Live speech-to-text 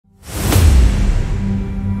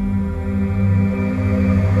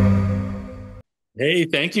Hey,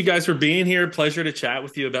 thank you guys for being here. Pleasure to chat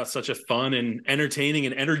with you about such a fun and entertaining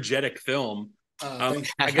and energetic film.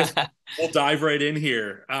 Thanks. I guess we'll dive right in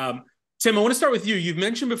here. Tim, I want to start with you. You've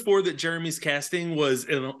mentioned before that Jeremy's casting was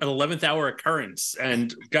an 11th hour occurrence,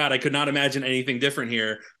 and God, I could not imagine anything different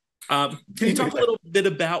here. Can you talk a little bit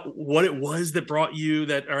about what it was that brought you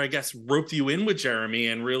that, or I guess roped you in with Jeremy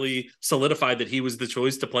and really solidified that he was the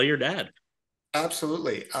choice to play your dad?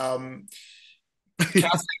 Absolutely.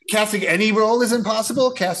 Casting any role is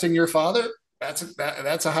impossible. Casting your father, that's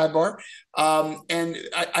a high bar. And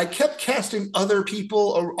I kept casting other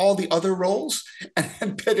people or all the other roles,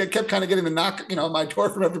 and I kept kind of getting the knock, on my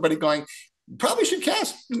door from everybody going, probably should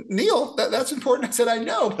cast Neil. That's important. I said, I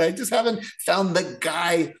know, but I just haven't found the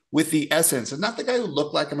guy with the essence, and not the guy who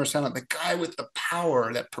looked like him or sounded like the guy with the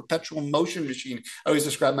power, that perpetual motion machine I always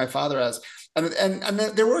described my father as. And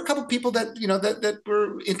there were a couple of people that that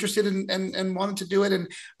were interested in and wanted to do it,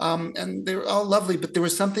 and they were all lovely, but there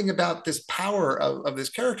was something about this power of this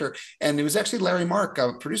character. And it was actually Larry Mark,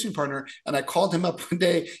 a producing partner, and I called him up one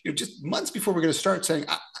day, just months before we are going to start, saying,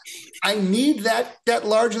 I need that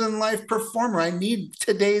larger than life performer. I need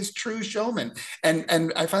today's true showman.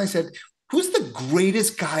 And I finally said, who's the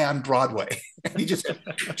greatest guy on Broadway? And he just said,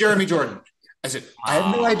 Jeremy Jordan. I said, I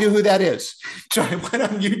have no idea who that is. So I went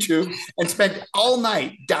on YouTube and spent all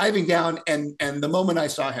night diving down. And the moment I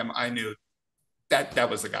saw him, I knew that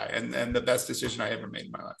was the guy, and the best decision I ever made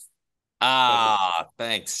in my life.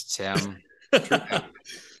 Thanks, Tim.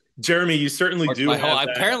 Jeremy, you certainly do have that.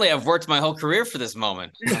 Apparently, I've worked my whole career for this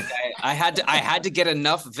moment. Like I had to get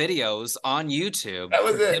enough videos on YouTube That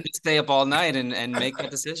was for him it. to stay up all night and make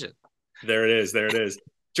that decision. There it is. There it is.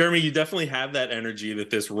 Jeremy, you definitely have that energy that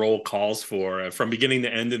this role calls for from beginning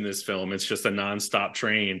to end in this film. It's just a nonstop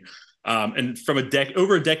train. And from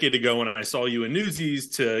over a decade ago, when I saw you in Newsies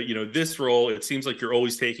to this role, it seems like you're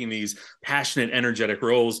always taking these passionate, energetic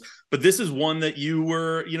roles. But this is one that you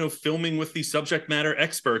were filming with the subject matter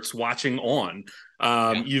experts watching on.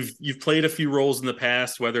 You've played a few roles in the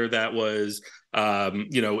past, whether that was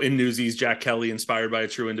in Newsies, Jack Kelly, inspired by a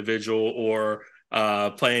true individual, or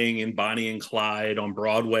playing in Bonnie and Clyde on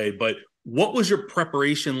Broadway. But what was your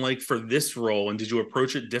preparation like for this role, and did you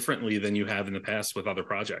approach it differently than you have in the past with other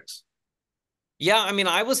projects? Yeah, I mean,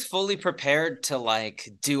 I was fully prepared to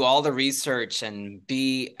do all the research and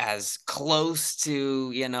be as close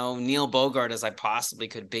to, Neil Bogart as I possibly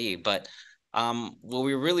could be. But well,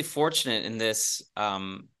 we were really fortunate in this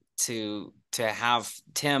to have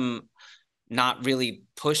Tim not really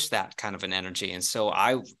push that kind of an energy. And so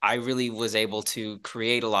I really was able to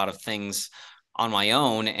create a lot of things on my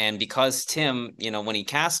own. And because Tim, when he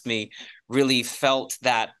cast me, really felt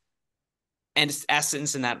that and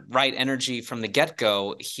essence and that right energy from the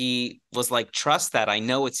get-go, he was like, trust that, I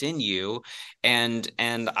know it's in you, and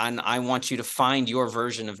I want you to find your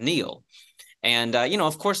version of Neil. And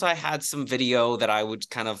of course I had some video that I would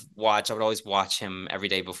kind of watch. I would always watch him every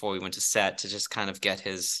day before we went to set to just kind of get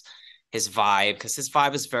his vibe, because his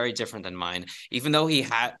vibe is very different than mine. Even though he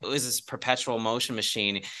was this perpetual motion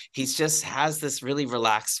machine, he just has this really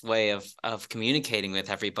relaxed way of communicating with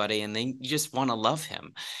everybody, and then you just want to love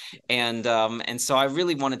him. And so I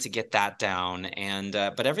really wanted to get that down. And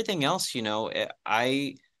but everything else,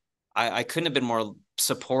 I couldn't have been more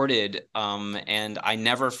supported. And I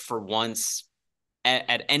never for once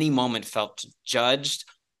at any moment felt judged,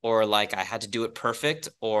 or like I had to do it perfect,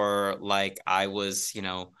 or like I was,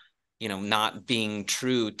 not being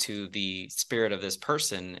true to the spirit of this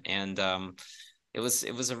person. And it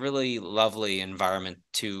was a really lovely environment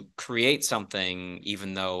to create something,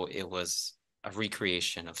 even though it was a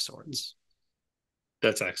recreation of sorts.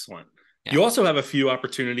 That's excellent. Yeah. You also have a few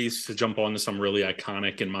opportunities to jump onto some really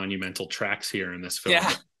iconic and monumental tracks here in this film.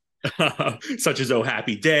 Yeah. Such as "Oh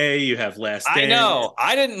Happy Day." You have "Last Dance." I know.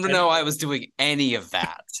 I didn't know I was doing any of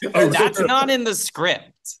that. That's not in the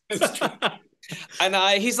script.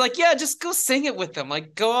 And he's like, yeah, just go sing it with them.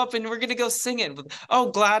 Like, go up and we're gonna go sing it. Oh,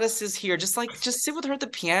 Gladys is here. Just sit with her at the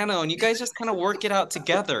piano, and you guys just kind of work it out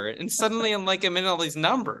together. And suddenly I'm in all these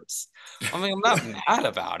numbers. I mean, I'm not mad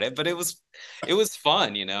about it, but it was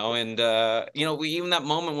fun, And even that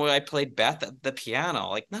moment where I played Beth at the piano,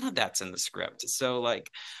 like none of that's in the script. So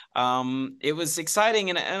it was exciting,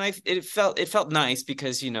 and it felt nice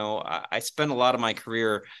because I spent a lot of my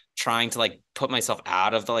career trying to put myself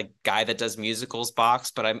out of the guy that does musicals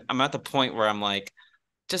box, but I'm at the point where I'm like,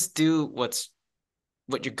 just do what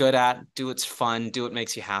you're good at, do what's fun, do what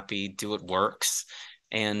makes you happy, do what works.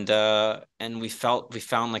 And we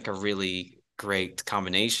found a really great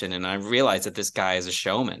combination. And I realized that this guy is a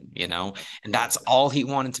showman, and that's all he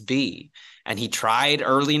wanted to be. And he tried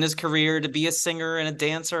early in his career to be a singer and a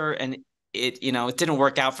dancer, and it, you know, it didn't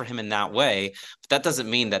work out for him in that way. But that doesn't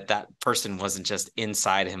mean that that person wasn't just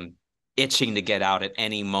inside him itching to get out at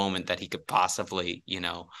any moment that he could possibly, you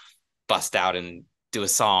know, bust out and do a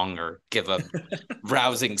song or give a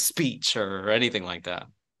rousing speech or anything like that.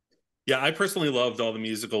 Yeah, I personally loved all the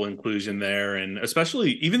musical inclusion there, and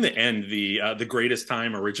especially even the end, the Greatest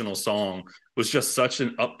Time original song was just such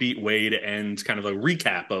an upbeat way to end kind of a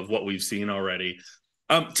recap of what we've seen already.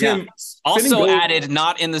 Tim, yeah. Also added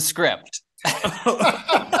not in the script.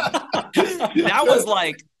 That was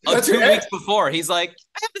like 2 weeks before. He's like,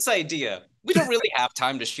 I have this idea. We don't really have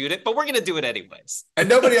time to shoot it, but we're going to do it anyways. And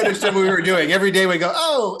nobody understood what we were doing. Every day we go,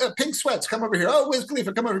 oh, Pink Sweats, come over here. Oh, Wiz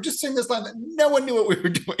Khalifa, come over. Just sing this line. No one knew what we were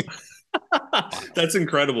doing. That's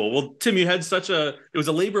incredible. Well, Tim, you had it was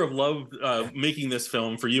a labor of love making this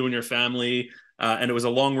film for you and your family, and it was a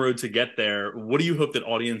long road to get there. What do you hope that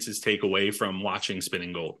audiences take away from watching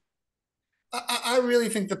Spinning Gold? I really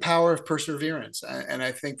think the power of perseverance. And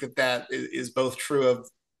I think that is both true of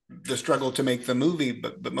the struggle to make the movie,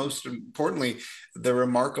 but most importantly, the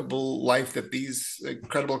remarkable life that these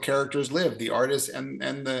incredible characters lived. The artists and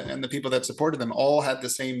the people that supported them all had the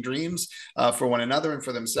same dreams for one another and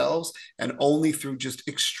for themselves, and only through just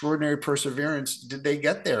extraordinary perseverance did they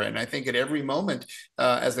get there. And I think at every moment,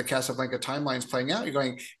 as the Casablanca timeline is playing out, you're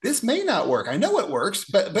going, this may not work. I know it works,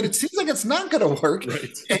 but it seems like it's not going to work.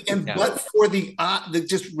 Right. And yeah. But for the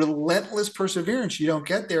just relentless perseverance, you don't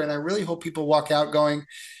get there. And I really hope people walk out going,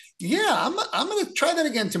 yeah, I'm going to try that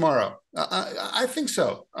again tomorrow. I think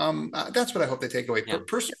so. That's what I hope they take away. Yeah.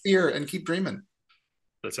 Persevere and keep dreaming.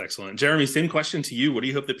 That's excellent. Jeremy, same question to you. What do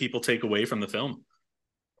you hope that people take away from the film?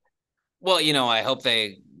 Well, you know, I hope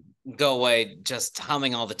they go away just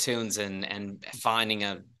humming all the tunes and finding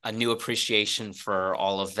a new appreciation for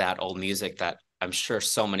all of that old music that I'm sure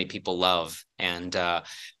so many people love. And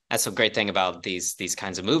that's a great thing about these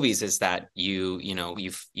kinds of movies is that you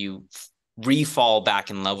re-fall back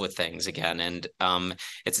in love with things again, and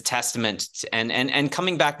it's a testament to, and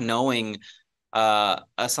coming back knowing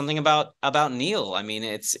something about Neil. I mean,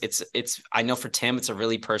 it's I know for Tim it's a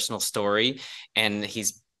really personal story, and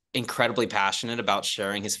he's incredibly passionate about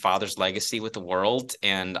sharing his father's legacy with the world,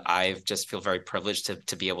 and I just feel very privileged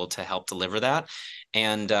to be able to help deliver that.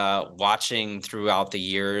 And watching throughout the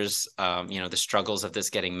years, the struggles of this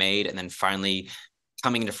getting made and then finally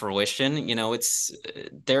coming to fruition, we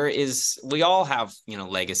all have,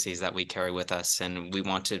 legacies that we carry with us and we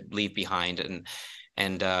want to leave behind,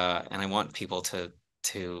 and I want people to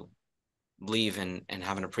leave and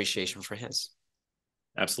have an appreciation for his.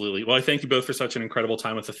 Absolutely. Well, I thank you both for such an incredible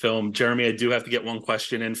time with the film. Jeremy, I do have to get one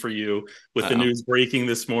question in for you. With the news breaking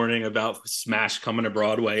this morning about Smash coming to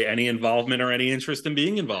Broadway, any involvement or any interest in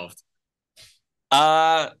being involved?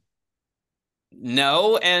 No,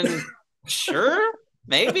 and sure.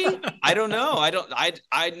 Maybe. I don't know.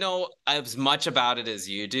 I know as much about it as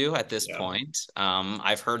you do at this point.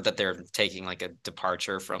 I've heard that they're taking like a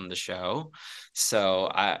departure from the show.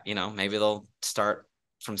 So maybe they'll start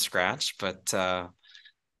from scratch, but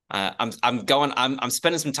I'm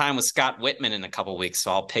spending some time with Scott Whitman in a couple weeks,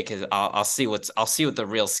 so I'll see what the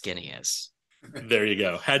real skinny is. There you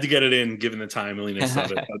go. Had to get it in given the timeliness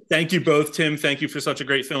of it. Thank you both, Tim. Thank you for such a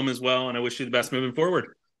great film as well, and I wish you the best moving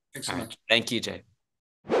forward. Thanks so much. Thank you, Jay.